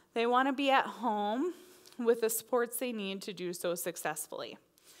 They want to be at home with the supports they need to do so successfully.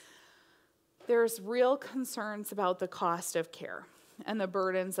 There's real concerns about the cost of care and the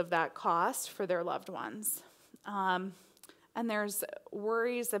burdens of that cost for their loved ones. And there's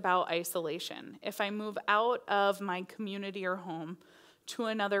worries about isolation. If I move out of my community or home to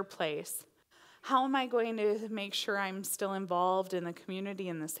another place, how am I going to make sure I'm still involved in the community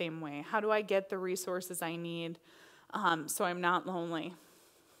in the same way? How do I get the resources I need so I'm not lonely?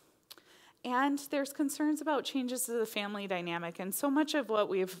 And there's concerns about changes to the family dynamic. And so much of what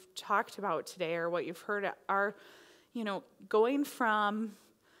we've talked about today, or what you've heard, are, going from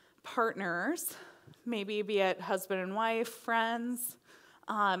partners, maybe be it husband and wife, friends,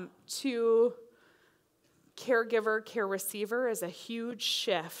 to caregiver, care receiver is a huge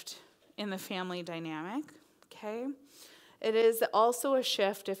shift in the family dynamic, okay? It is also a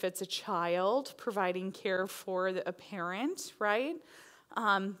shift if it's a child providing care for a parent, right?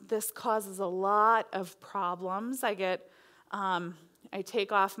 This causes a lot of problems. I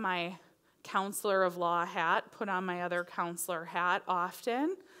take off my counselor of law hat, put on my other counselor hat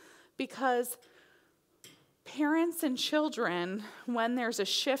often, because parents and children, when there's a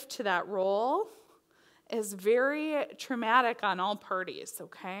shift to that role, is very traumatic on all parties,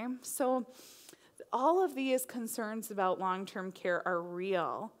 okay? So all of these concerns about long-term care are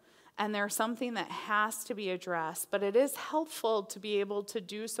real, and they're something that has to be addressed, but it is helpful to be able to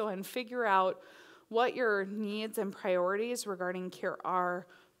do so and figure out what your needs and priorities regarding care are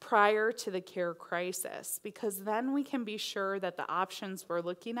prior to the care crisis, because then we can be sure that the options we're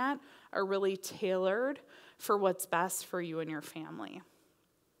looking at are really tailored for what's best for you and your family.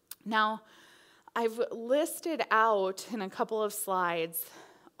 Now, I've listed out in a couple of slides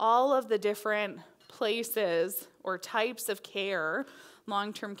all of the different places or types of care,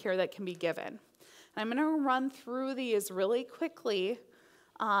 long-term care, that can be given. And I'm going to run through these really quickly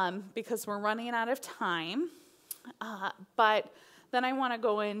because we're running out of time, but then I want to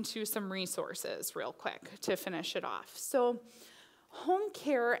go into some resources real quick to finish it off. So home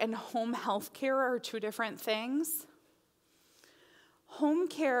care and home health care are two different things. Home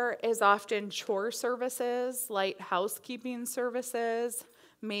care is often chore services, light housekeeping services,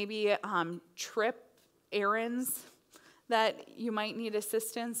 maybe trip errands that you might need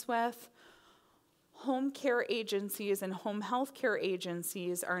assistance with. Home care agencies and home health care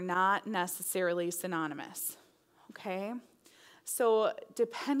agencies are not necessarily synonymous, okay? So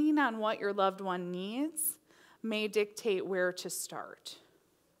depending on what your loved one needs may dictate where to start.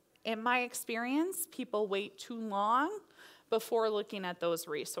 In my experience, people wait too long before looking at those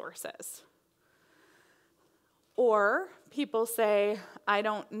resources. Or people say, I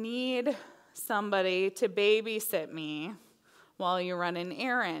don't need somebody to babysit me while you run an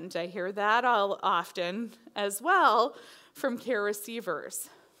errand. I hear that all often as well from care receivers.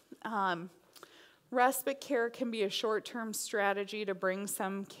 Respite care can be a short-term strategy to bring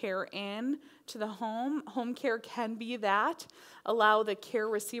some care in to the home. Home care can be that. Allow the care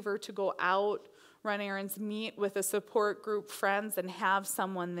receiver to go out, run errands, meet with a support group, friends, and have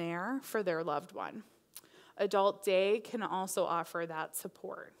someone there for their loved one. Adult day can also offer that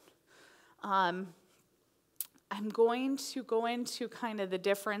support. I'm going to go into kind of the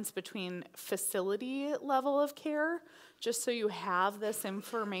difference between facility level of care, just so you have this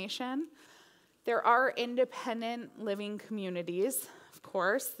information. There are independent living communities, of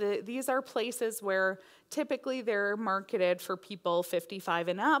course. These are places where typically they're marketed for people 55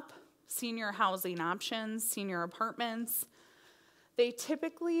 and up, senior housing options, senior apartments. They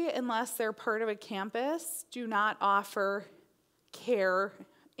typically, unless they're part of a campus, do not offer care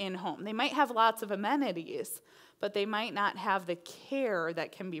in-home. They might have lots of amenities, but they might not have the care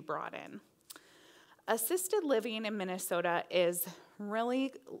that can be brought in. Assisted living in Minnesota is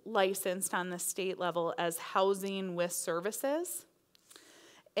really licensed on the state level as housing with services.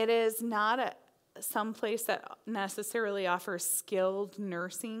 It is not some place that necessarily offers skilled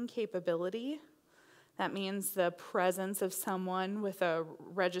nursing capability. That means the presence of someone with a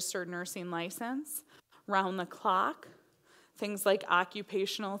registered nursing license round the clock. Things like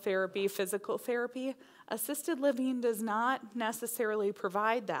occupational therapy, physical therapy. Assisted living does not necessarily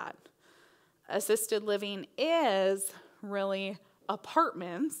provide that. Assisted living is really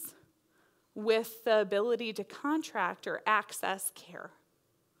apartments with the ability to contract or access care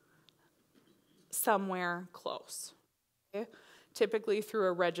somewhere close, okay? Typically through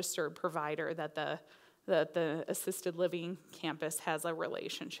a registered provider that the assisted living campus has a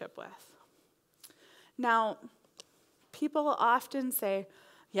relationship with. Now, people often say,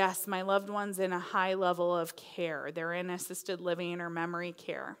 yes, my loved one's in a high level of care. They're in assisted living or memory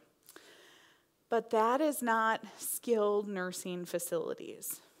care. But that is not skilled nursing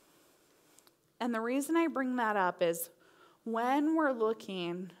facilities. And the reason I bring that up is when we're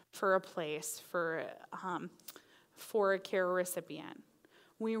looking for a place for a care recipient,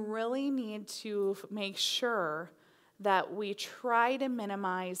 we really need to make sure that we try to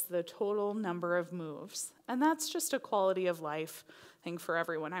minimize the total number of moves. And that's just a quality of life thing for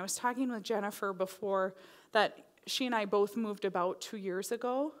everyone. I was talking with Jennifer before that she and I both moved about 2 years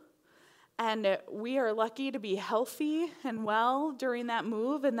ago. And we are lucky to be healthy and well during that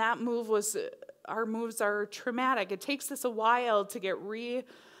move. And that move our moves are traumatic. It takes us a while to get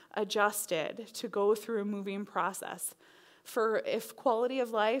readjusted, to go through a moving process. If quality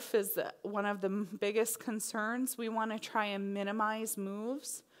of life is one of the biggest concerns, we want to try and minimize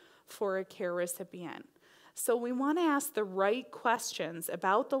moves for a care recipient. So we want to ask the right questions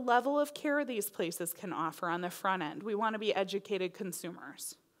about the level of care these places can offer on the front end. We want to be educated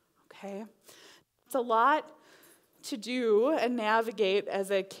consumers, okay? It's a lot to do and navigate as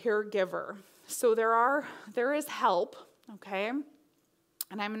a caregiver. So there is help, okay?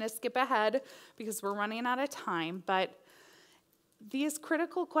 And I'm going to skip ahead because we're running out of time, but these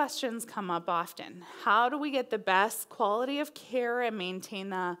critical questions come up often. How do we get the best quality of care and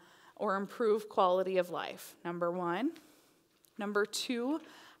maintain or improve quality of life? Number one. Number two,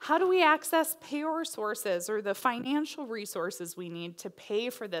 how do we access payer sources or the financial resources we need to pay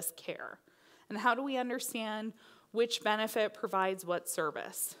for this care? And how do we understand which benefit provides what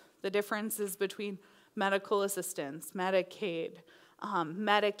service? The differences between medical assistance, Medicaid,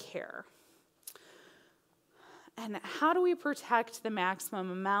 Medicare. And how do we protect the maximum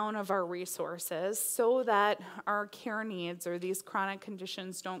amount of our resources so that our care needs or these chronic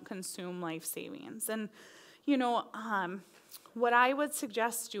conditions don't consume life savings? And, what I would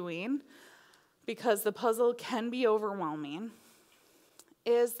suggest doing, because the puzzle can be overwhelming,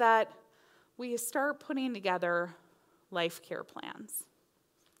 is that we start putting together life care plans.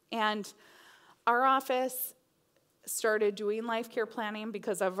 And our office started doing life care planning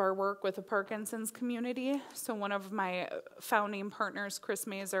because of our work with the Parkinson's community. So one of my founding partners, Chris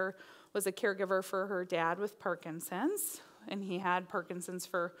Mazer, was a caregiver for her dad with Parkinson's, and he had Parkinson's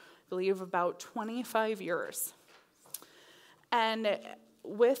for, I believe, about 25 years. And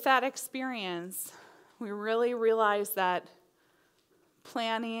with that experience, we really realized that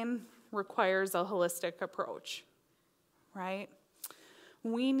planning requires a holistic approach, right?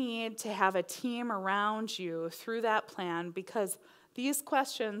 We need to have a team around you through that plan because these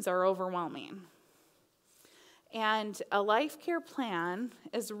questions are overwhelming. And a life care plan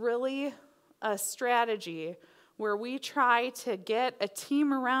is really a strategy where we try to get a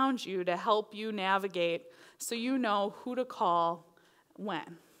team around you to help you navigate so you know who to call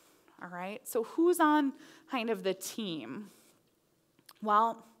when, all right? So who's on kind of the team?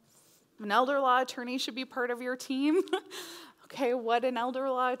 Well, an elder law attorney should be part of your team. Okay, what an elder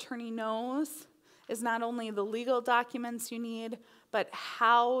law attorney knows is not only the legal documents you need, but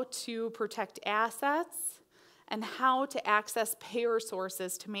how to protect assets and how to access payer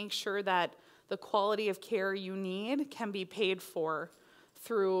sources to make sure that the quality of care you need can be paid for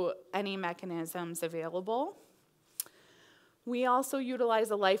through any mechanisms available. We also utilize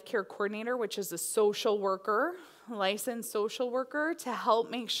a life care coordinator, which is a social worker, licensed social worker, to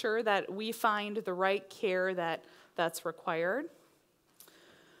help make sure that we find the right care that's required.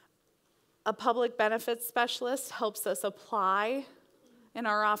 A public benefits specialist helps us apply. In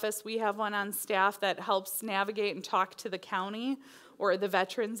our office, we have one on staff that helps navigate and talk to the county or the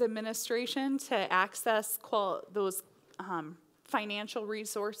Veterans Administration to access those financial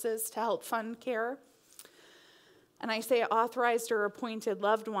resources to help fund care. And I say authorized or appointed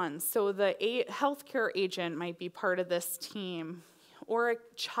loved ones. So the healthcare agent might be part of this team, or a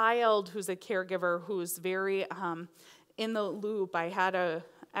child who's a caregiver who's very in the loop.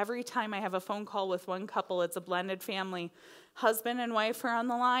 Every time I have a phone call with one couple, it's a blended family. Husband and wife are on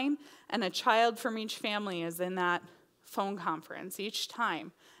the line, and a child from each family is in that phone conference each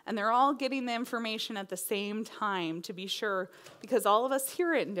time. And they're all getting the information at the same time to be sure, because all of us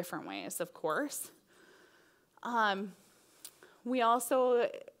hear it in different ways, of course. We also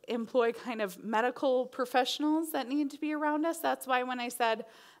employ kind of medical professionals that need to be around us. That's why when I said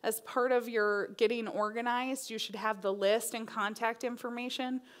as part of your getting organized, you should have the list and contact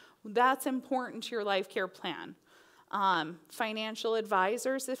information. That's important to your life care plan. Financial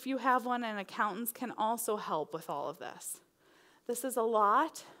advisors, if you have one, and accountants can also help with all of this. This is a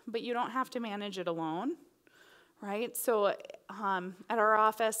lot, but you don't have to manage it alone, right? So at our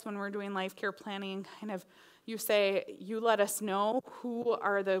office, when we're doing life care planning, you let us know who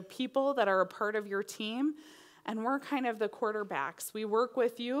are the people that are a part of your team, and we're kind of the quarterbacks. We work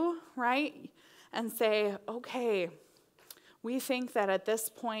with you, right, and say, okay, we think that at this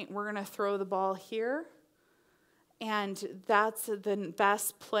point we're going to throw the ball here, and that's the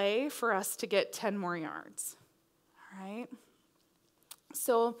best play for us to get 10 more yards, all right?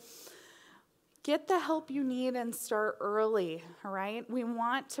 So get the help you need and start early, all right? We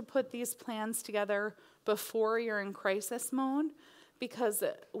want to put these plans together before you're in crisis mode because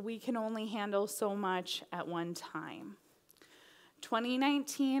we can only handle so much at one time.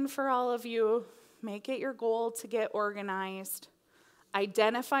 2019 for all of you, make it your goal to get organized.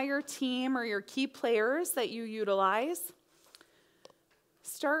 Identify your team or your key players that you utilize.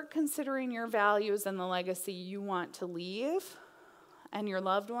 Start considering your values and the legacy you want to leave and your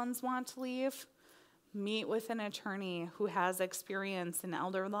loved ones want to leave. Meet with an attorney who has experience in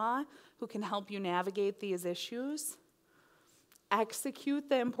elder law, who can help you navigate these issues. Execute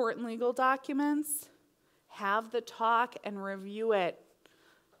the important legal documents. Have the talk and review it.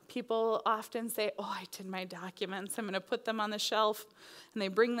 People often say, oh, I did my documents, I'm going to put them on the shelf. And they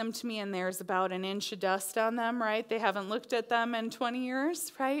bring them to me and there's about an inch of dust on them, right? They haven't looked at them in 20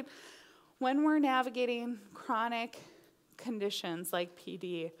 years, right? When we're navigating chronic conditions like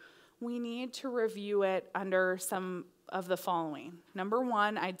PD, we need to review it under some of the following. Number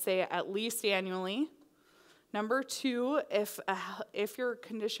one, I'd say at least annually. Number two, if your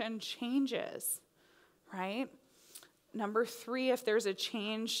condition changes, right? Number three, if there's a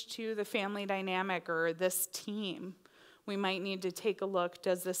change to the family dynamic or this team, we might need to take a look,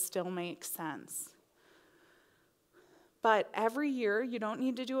 does this still make sense? But every year, you don't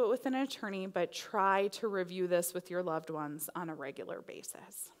need to do it with an attorney, but try to review this with your loved ones on a regular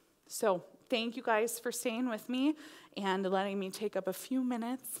basis. So thank you guys for staying with me and letting me take up a few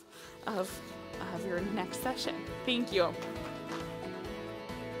minutes of your next session. Thank you.